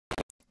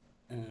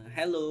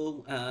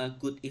Hello,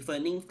 good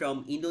evening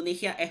from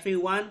Indonesia,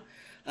 everyone.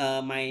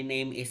 My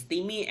name is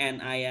Timmy,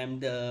 and I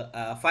am the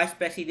Vice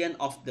President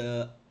of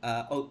the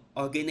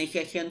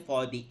organization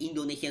for the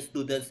Indonesian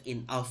students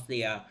in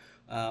Austria,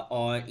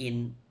 or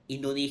in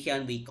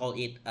Indonesian we call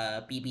it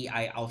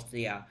PBI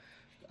Austria.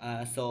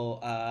 At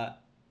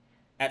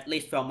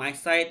least from my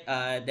side,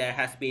 there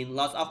has been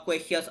lots of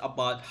questions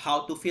about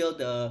how to fill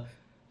the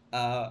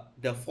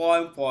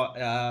form for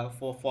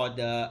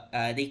the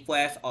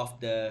request of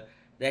the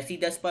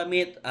residence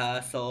permit.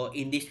 So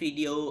in this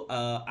video,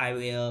 I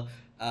will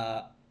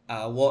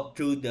walk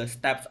through the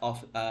steps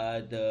of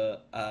the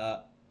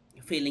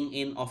filling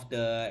in of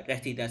the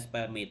residence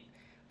permit.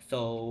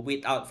 So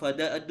without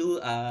further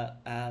ado,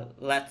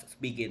 let's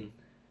begin.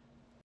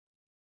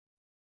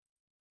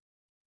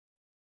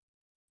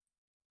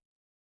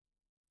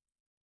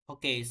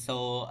 Okay,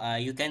 so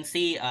you can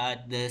see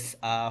this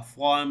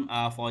form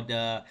for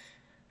the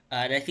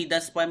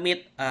residence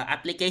permit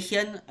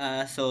application.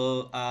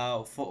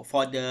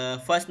 For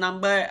the first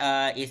number,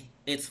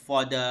 it's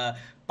for the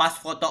pass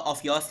photo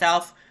of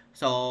yourself.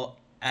 So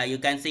you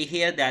can see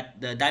here that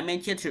the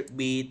dimension should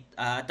be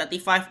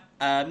 35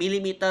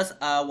 millimeters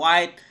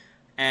wide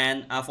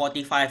and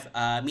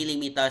 45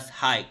 millimeters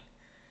high.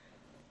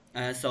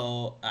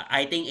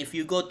 I think if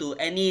you go to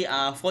any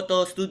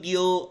photo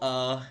studio,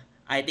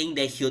 I think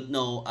they should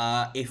know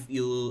if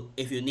you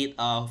need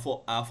a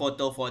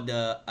photo for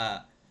the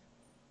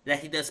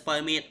residence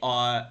permit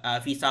or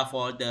visa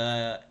for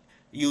the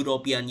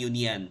European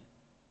Union.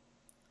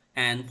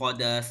 And for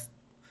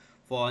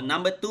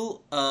number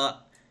two,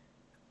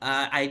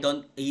 I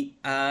don't.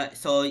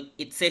 So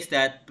it says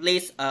that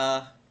please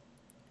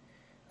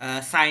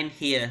sign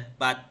here,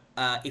 but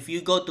if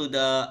you go to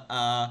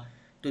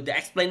the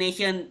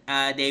explanation,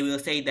 they will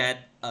say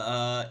that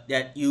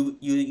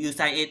you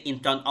sign it in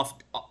front of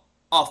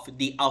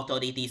the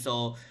authority.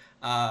 So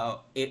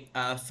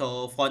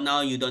for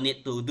now you don't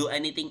need to do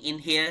anything in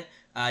here.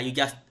 You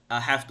just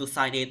have to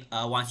sign it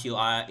once you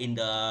are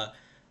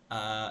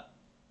uh,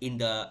 in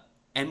the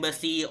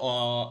embassy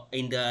or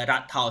in the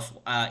Rathaus,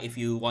 if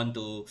you want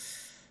to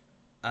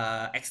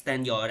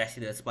extend your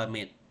residence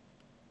permit.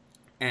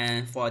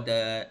 And for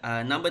the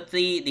number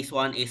three, this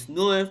one is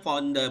nur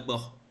von der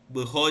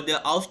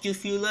Behörde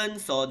ausgefüllt.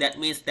 So that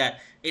means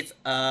that it's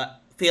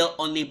filled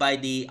only by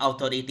the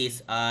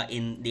authorities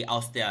in the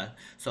Austria.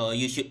 So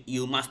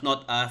you must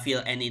not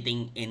fill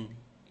anything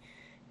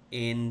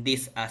in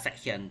this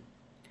section.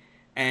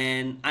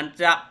 And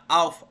Antrag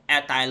auf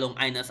Erteilung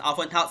eines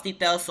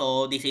Aufenthaltstitels.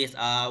 So this is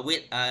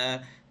with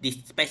this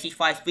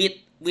specifies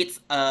which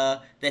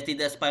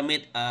residence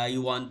permit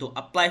you want to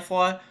apply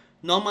for.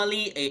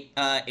 Normally,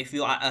 if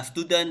you are a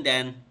student,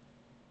 then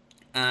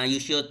you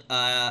should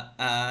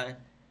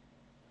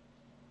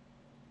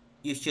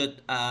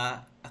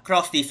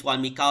cross this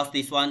one, because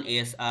this one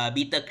is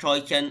Bitte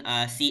kreuzen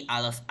Sie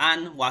alles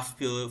an, was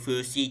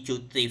für Sie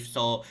zutrifft.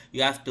 So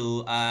you have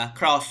to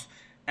cross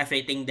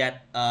everything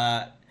that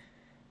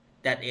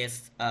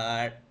is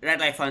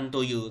relevant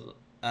to you,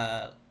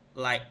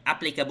 like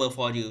applicable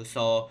for you.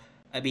 So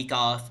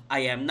because I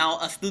am now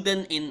a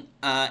student in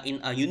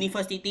a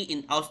university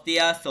in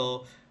Austria,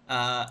 so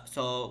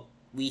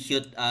we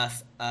should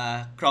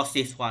cross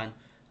this one,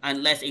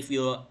 unless if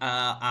you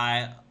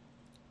are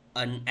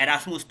an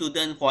Erasmus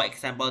student, for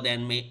example,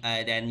 then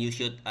you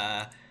should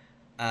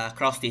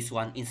cross this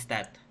one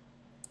instead,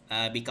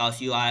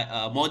 because you are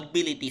a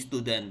mobility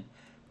student.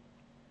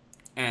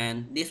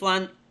 And this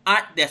one,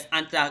 Art des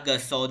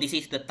Antrages. So this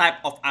is the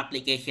type of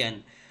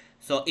application.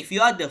 So if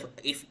you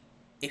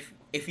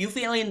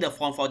fill in the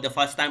form for the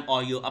first time,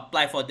 or you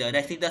apply for the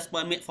residence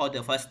permit for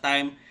the first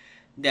time,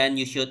 then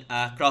you should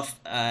cross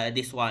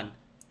this one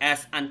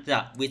as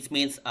Antrag, which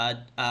means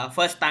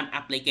first time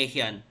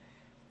application.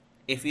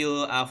 If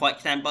you for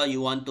example,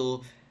 you want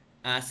to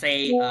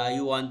say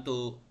you want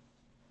to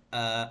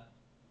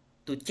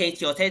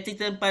change your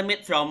residence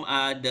permit from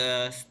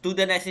the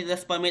student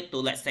residence permit to,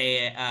 let's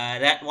say,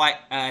 red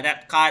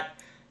card,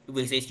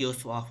 which is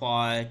used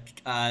for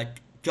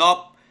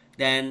job,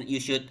 then you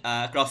should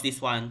cross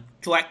this one,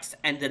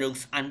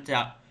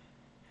 Antrag.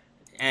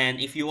 And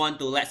if you want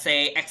to, let's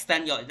say,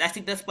 extend your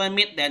residence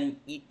permit,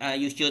 then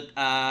you should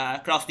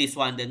cross this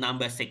one, the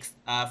number 6,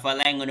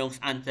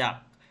 Verlängerungsantrag.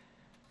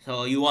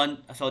 So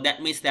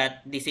that means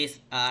that this is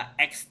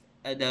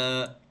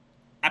the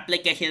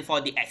application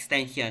for the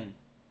extension.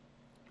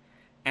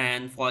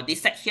 And for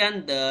this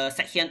section, the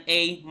section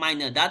A,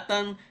 minor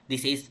datum,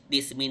 this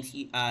means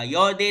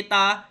your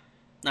data.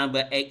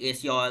 Number 8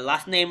 is your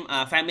last name,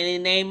 family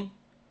name.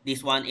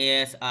 This one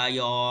is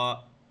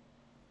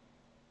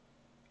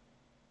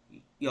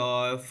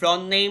your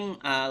front name,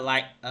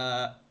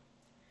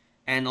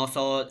 and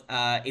also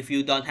if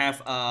you don't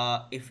have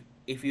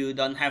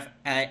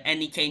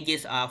any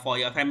changes for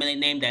your family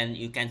name, then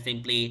you can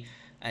simply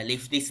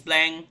leave this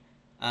blank.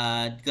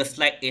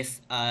 Geschlecht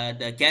is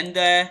the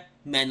gender.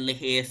 Manly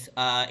is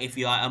if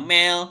you are a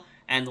male,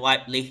 and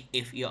weiblich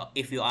if you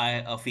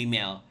are a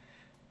female.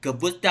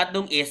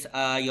 Geburtsdatum is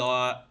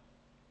your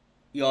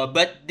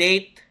birth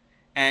date,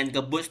 And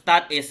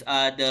Geburtsstadt is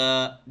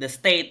the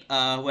state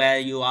where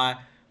you are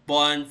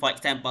born. For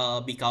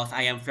example, because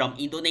I am from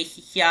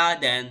Indonesia,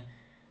 then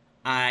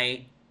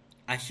I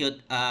I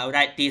should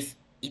write this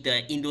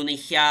either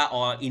Indonesia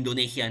or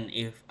Indonesian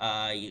if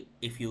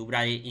you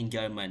write it in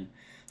German.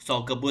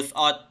 So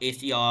Geburtsort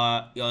is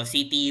your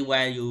city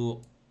where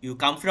you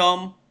come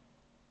from.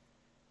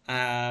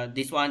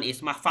 This one is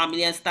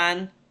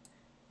Familienstand.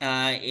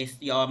 Is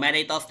your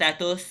marital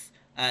status.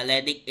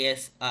 Ledig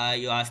is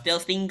you are still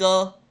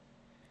single.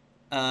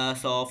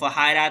 So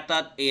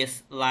verheiratet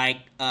is like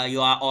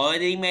you are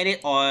already married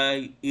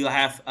or you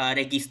have a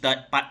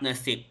registered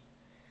partnership.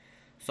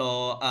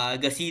 So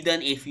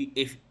geschieden if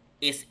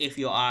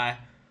you are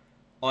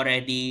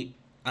already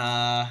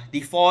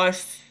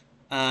divorced.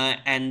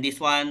 And this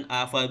one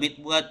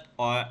verwitwet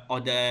or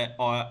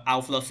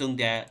Auflösung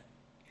der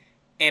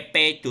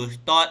EP to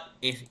start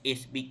is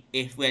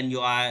when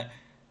you are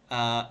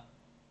uh,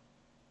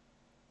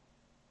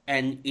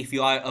 and if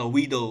you are a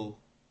widow.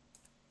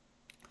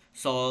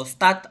 So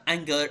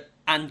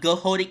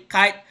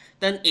Staatsangehörigkeit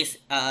then is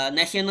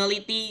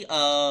nationality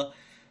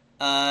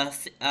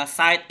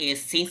side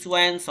is since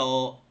when.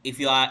 So if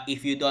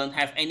you don't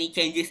have any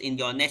changes in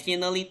your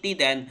nationality,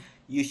 then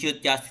you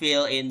should just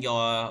fill in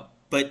your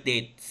birth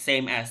date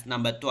same as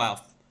number 12.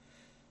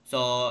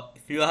 So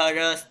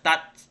frühere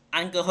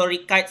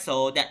Staatsangehörigkeit,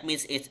 so that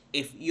means it's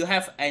if you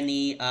have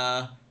any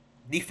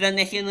different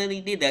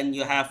nationality, then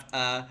you have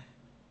uh,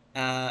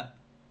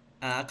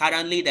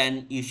 currently,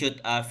 then you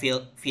should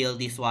fill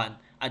this one.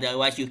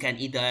 Otherwise, you can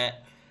either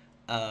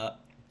uh,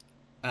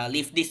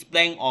 leave this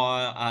blank,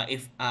 or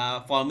if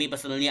for me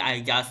personally,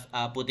 I just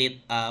put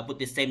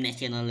the same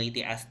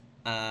nationality as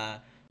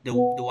the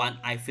one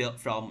I filled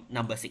from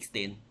number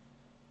 16.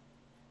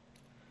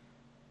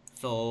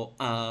 So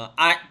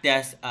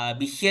there's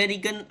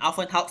beschädigen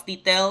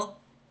Aufenthaltstitel.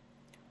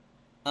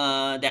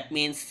 That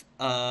means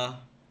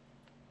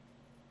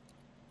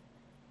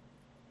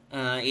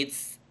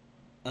it's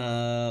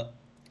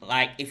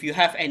like if you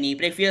have any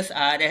previous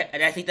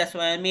residence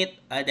permit,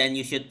 then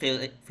you should fill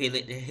it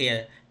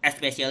here,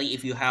 especially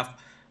if you have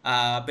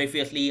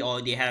previously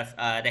already have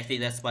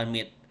residence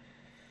permit.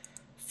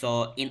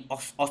 So in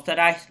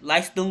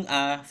Ausreichleistung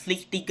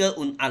pflichtige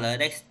und alle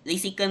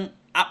Risiken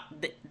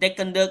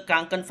abdeckende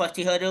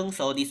Krankenversicherung.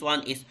 So this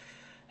one is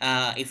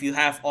if you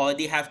have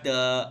already have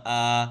the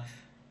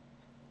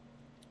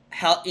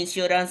health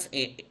insurance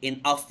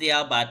in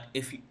Austria, but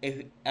if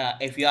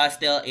you are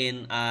still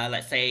in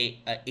let's say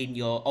in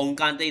your own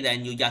country,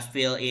 then you just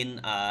fill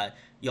in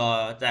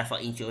your travel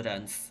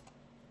insurance.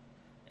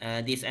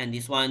 This and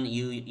this one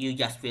you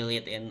just fill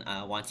it in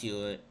once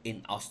you're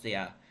in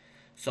Austria.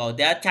 So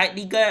their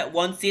Zeitliga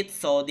wants it,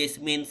 so this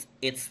means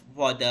it's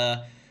for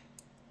the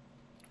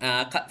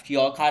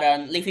your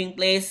current living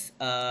place.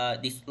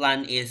 This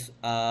land is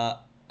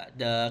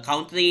the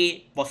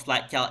country.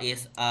 Postleitzahl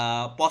is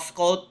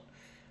postcode.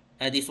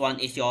 This one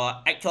is your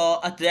actual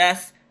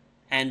address,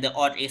 and the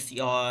odd is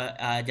your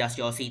just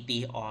your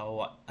city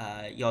or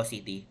your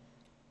city.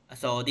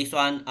 So this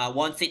one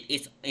once it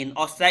is in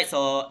Austria,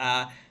 so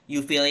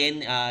you fill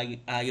in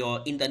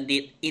your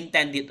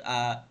intended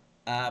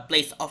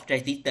place of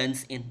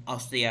residence in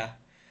Austria.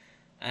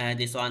 And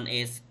this one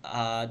is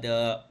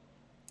the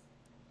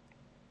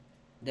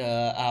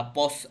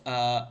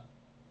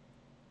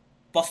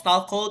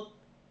postal code,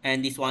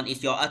 and this one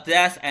is your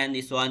address, and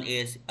this one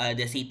is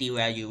the city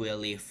where you will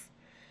live.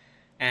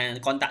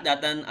 And contact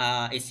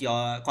data is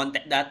your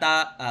contact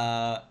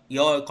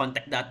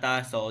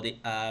data. So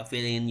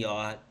fill in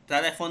your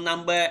telephone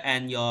number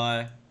and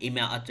your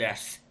email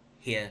address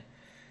here.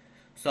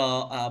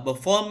 So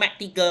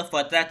bevoormächtige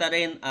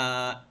Vertreterin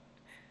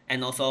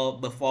and also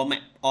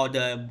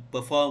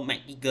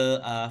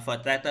bevoormächtige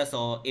Vertreter.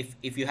 So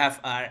if you have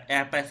a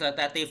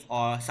representative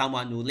or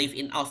someone who live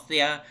in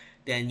Austria,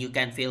 then you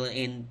can fill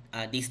in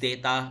this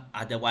data.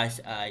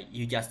 Otherwise,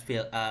 you just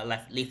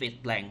leave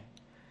it blank.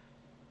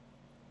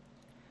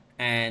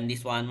 And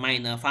this one,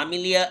 meine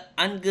Familie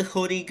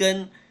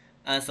Angehörigen.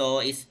 So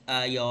it's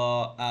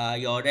your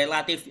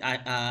relative,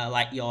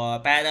 like your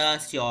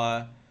parents,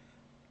 your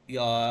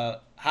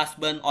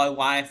husband or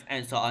wife,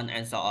 and so on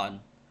and so on.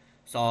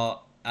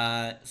 So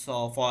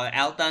so for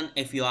Elton,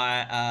 if you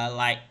are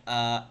like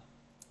a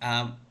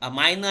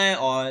minor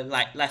or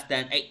like less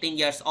than 18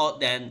 years old,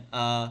 then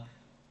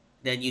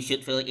you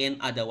should fill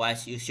in.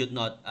 Otherwise, you should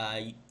not.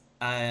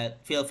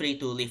 Feel free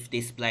to leave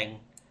this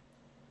blank.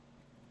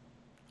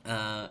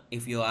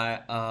 If you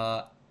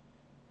are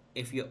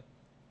if you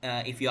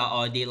are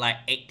already like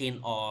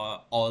 18 or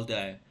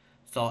older.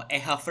 So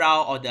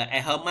Ehefrau or the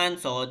Ehemann.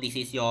 So this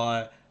is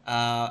your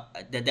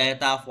the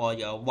data for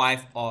your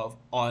wife or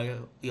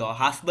your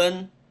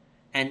husband.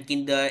 And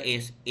Kinder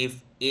is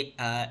if it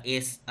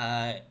is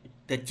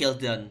the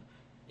children,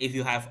 if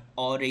you have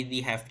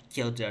already have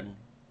children.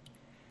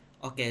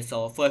 Okay,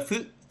 so für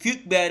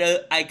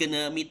furchtbare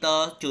eigene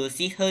Mittel zur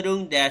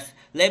Sicherung des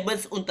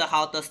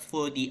Lebensunterhaltes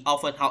für die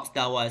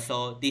Aufenthaltsdauer.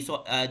 So this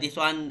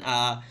one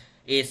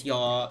is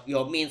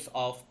your means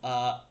of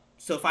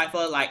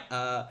survival, like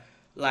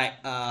like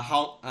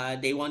how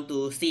they want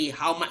to see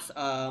how much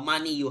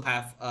money you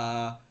have.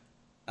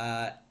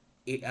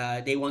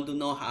 They want to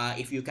know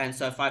if you can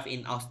survive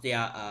in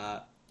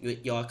Austria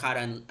with your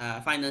current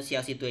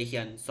financial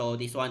situation. So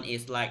this one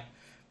is like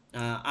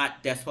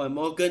that's for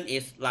Morgan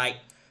is like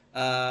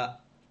uh,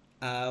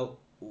 uh,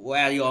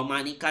 where your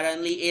money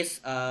currently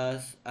is.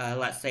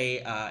 Let's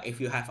say if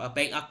you have a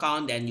bank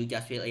account, then you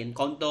just fill in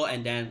konto,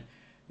 and then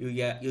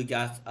you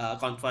just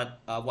convert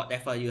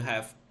whatever you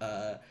have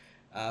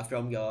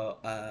from your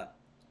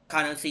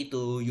currency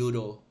to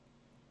euro.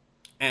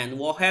 And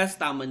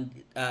woherstamen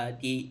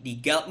the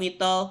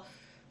geldmeter.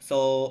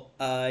 So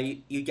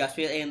you just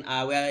fill in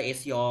where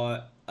is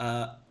your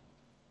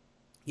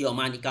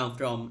money come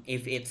from.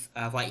 If it's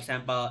for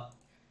example,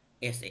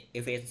 if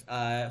it's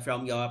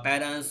from your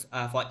parents,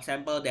 for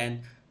example,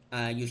 then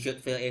you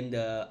should fill in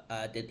the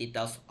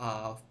details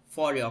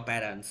for your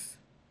parents.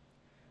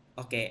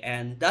 Okay,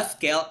 and das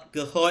Geld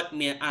gehört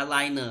mir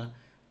alleine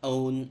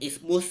und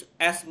ich muss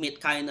es mit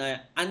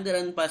keiner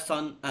anderen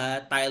Person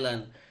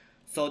teilen.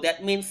 So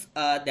that means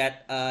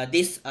that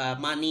this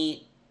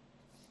money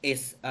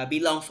is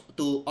belongs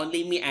to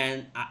only me,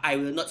 and I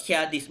will not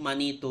share this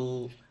money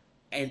to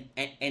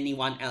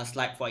anyone else.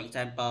 Like for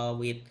example,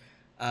 with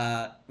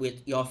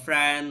your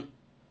friend,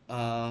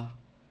 uh,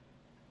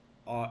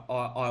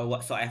 or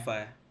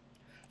whatsoever.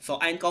 So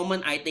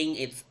uncommon, I think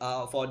it's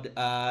for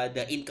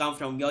the income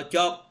from your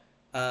job.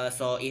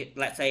 So if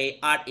let's say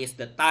art is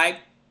the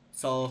type,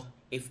 so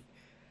if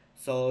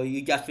so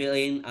you just fill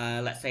in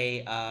let's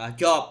say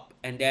job,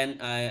 and then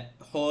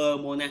whole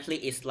monthly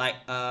is like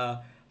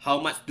how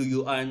much do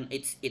you earn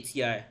each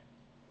year.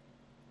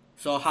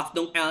 So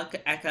Haftung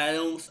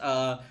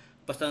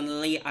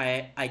personally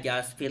I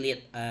just fill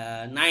it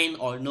nine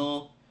or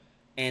no,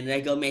 and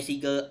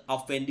regelmäßige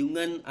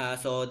Aufwendungen.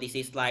 So this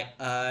is like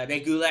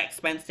regular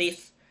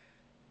expenses.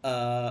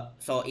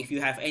 So if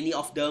you have any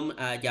of them,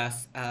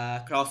 just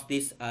cross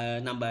this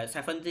number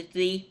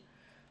 73.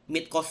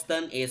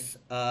 Midcosten is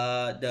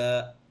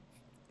the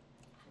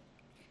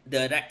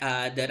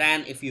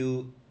rent if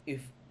you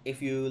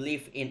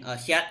live in a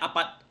shared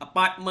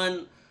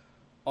apartment,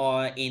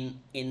 or in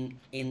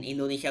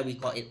Indonesia we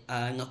call it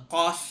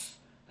ngekos.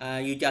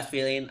 You just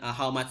fill in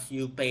how much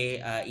you pay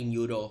in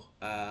euro.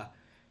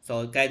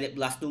 So kredit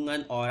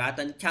belastungan or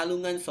ratan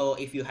calungan. So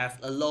if you have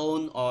a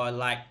loan or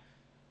like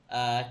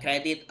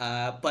credit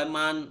per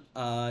month,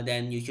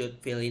 then you should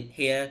fill in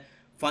here.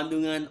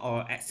 Fundungen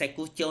or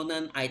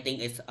executionen, I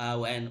think it's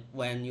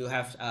when you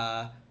have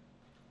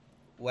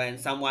when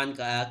someone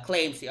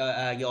claims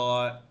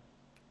your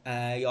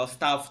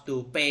stuff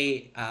to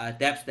pay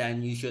debts,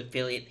 then you should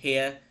fill it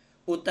here.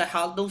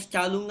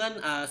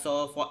 Unterhaltungszahlungen,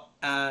 so for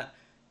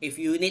if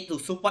you need to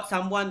support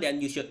someone, then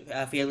you should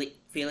fill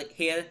it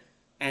here.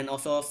 And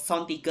also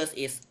Sontikas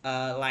is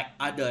like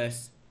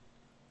others.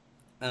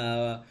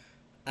 Uh,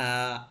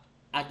 uh,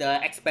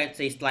 Other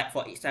expenses, like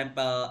for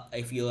example,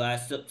 if you are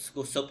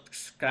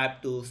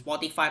subscribe to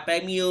Spotify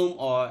Premium,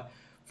 or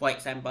for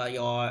example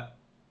your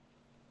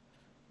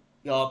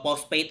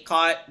postpaid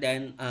card,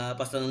 then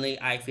personally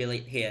I fill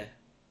it here.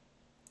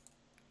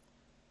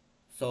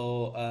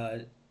 So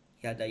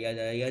yada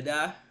yada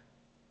yada.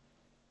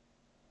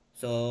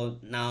 So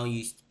now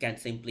you can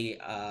simply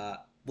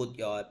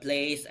put your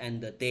place and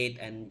the date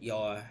and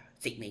your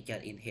signature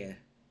in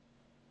here.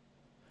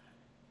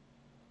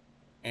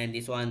 And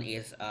this one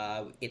is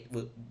it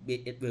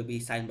will be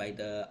signed by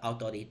the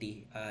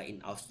authority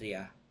in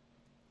Austria.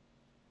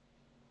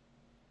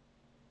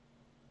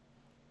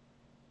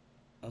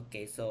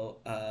 Okay,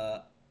 so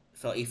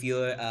if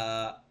you're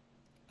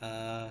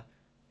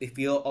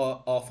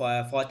of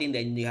 14,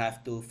 then you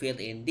have to fill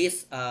in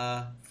this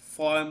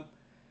form.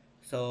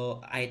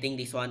 So I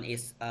think this one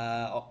is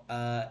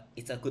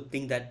it's a good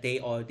thing that they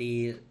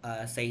already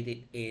said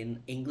it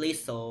in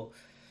English. So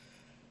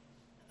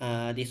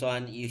this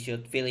one you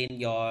should fill in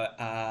your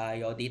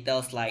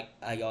details, like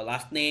your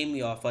last name,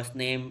 your first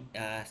name,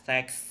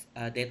 sex,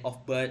 date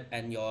of birth,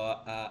 and your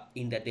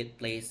intended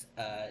place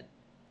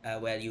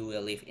where you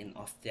will live in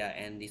Austria.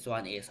 And this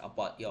one is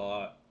about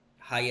your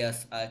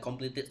highest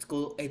completed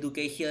school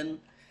education.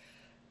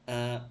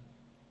 Uh,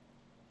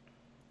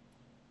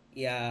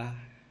 yeah,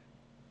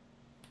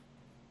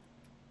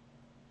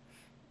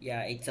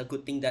 yeah, it's a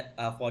good thing that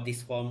for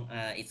this form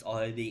it's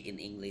already in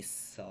English.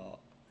 So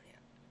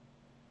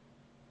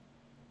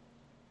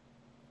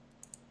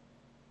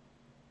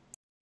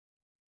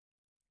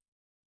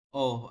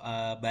oh,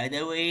 by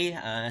the way,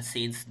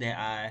 since there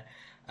are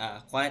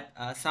quite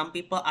some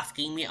people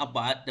asking me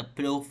about the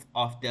proof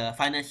of the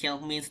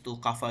financial means to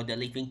cover the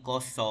living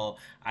cost, so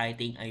I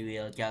think I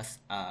will just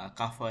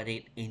cover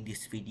it in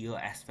this video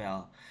as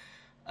well.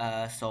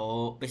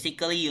 So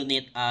basically, you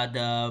need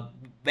the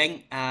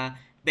bank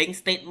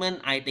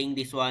statement. I think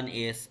this one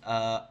is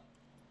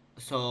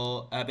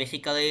so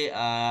basically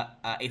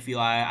if you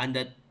are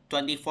under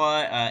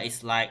 24,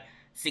 it's like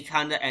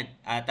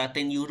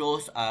 613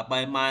 euros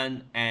per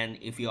month, and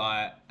if you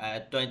are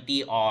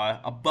 20 or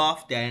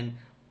above, then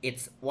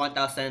it's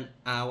 1110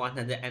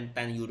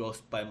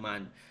 euros per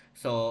month.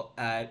 So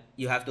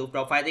you have to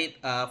provide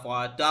it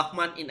for 12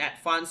 months in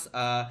advance.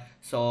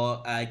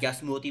 So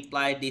just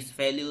multiply these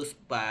values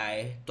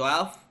by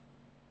 12,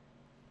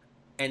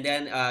 and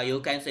then you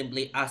can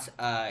simply ask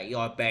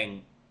your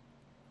bank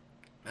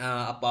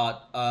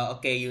about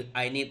okay,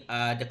 I need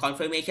the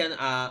confirmation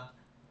uh,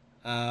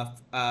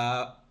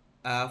 uh,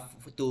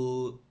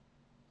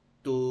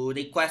 to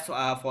request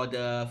for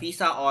the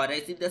visa or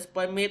residence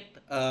permit.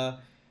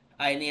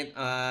 I need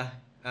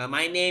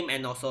my name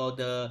and also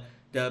the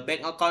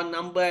bank account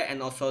number,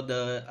 and also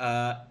the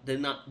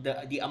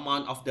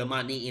amount of the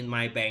money in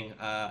my bank.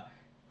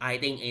 I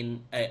think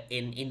in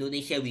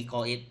Indonesia we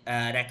call it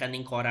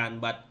rekening koran,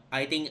 but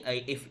I think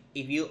if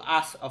you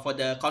ask for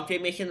the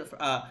confirmation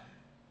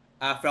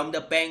from the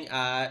bank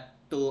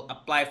to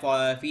apply for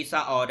a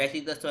visa or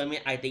residence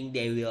permit, I think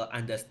they will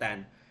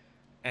understand.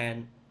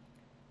 and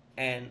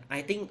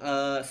I think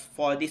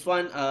for this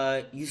one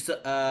I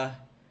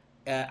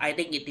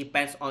think it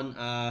depends on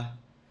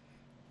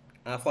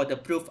for the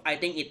proof. I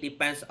think it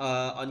depends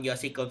on your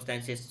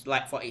circumstances.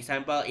 Like for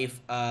example,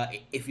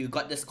 if you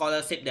got the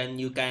scholarship, then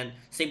you can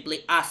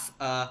simply ask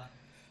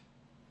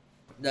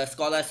the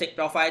scholarship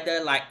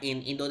provider. Like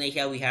in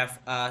Indonesia, we have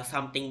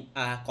something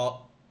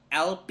called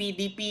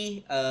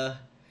LPDP.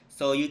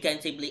 So you can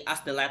simply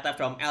ask the letter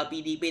from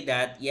LPDP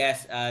that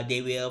yes,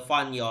 they will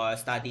fund your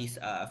studies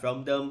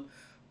from them,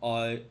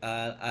 or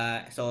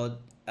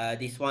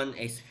this one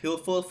is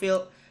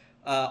fulfilled.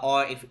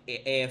 Or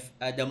if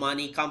the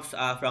money comes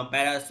from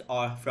parents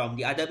or from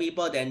the other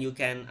people, then you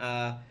can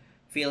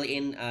fill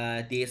in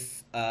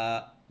this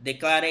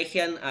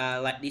declaration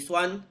like this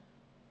one.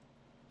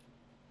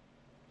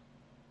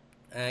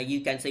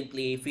 You can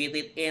simply fill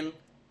it in,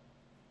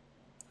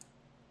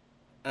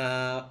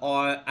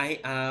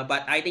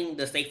 but I think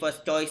the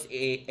safest choice,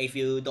 if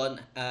you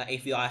don't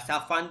if you are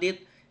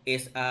self-funded,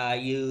 is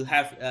you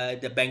have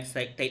the bank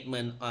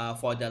statement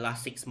for the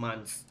last 6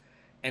 months.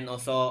 And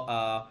also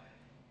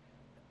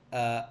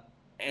uh,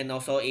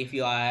 if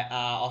you are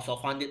also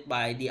funded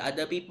by the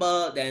other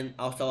people, then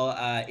also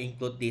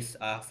include this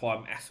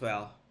form as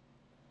well.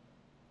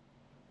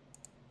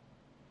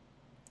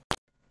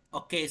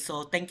 Okay,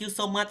 so thank you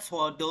so much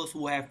for those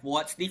who have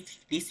watched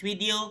this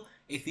video.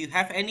 If you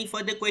have any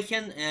further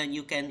question,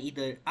 you can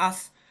either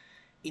ask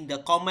in the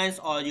comments,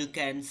 or you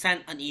can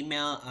send an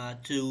email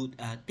to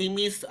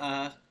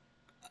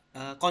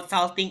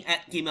consulting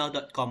at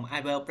gmail.com. I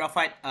will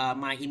provide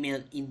my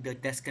email in the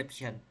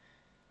description.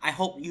 I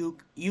hope you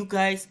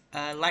guys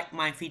like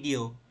my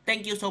video.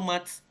 Thank you so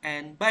much,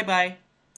 and bye bye.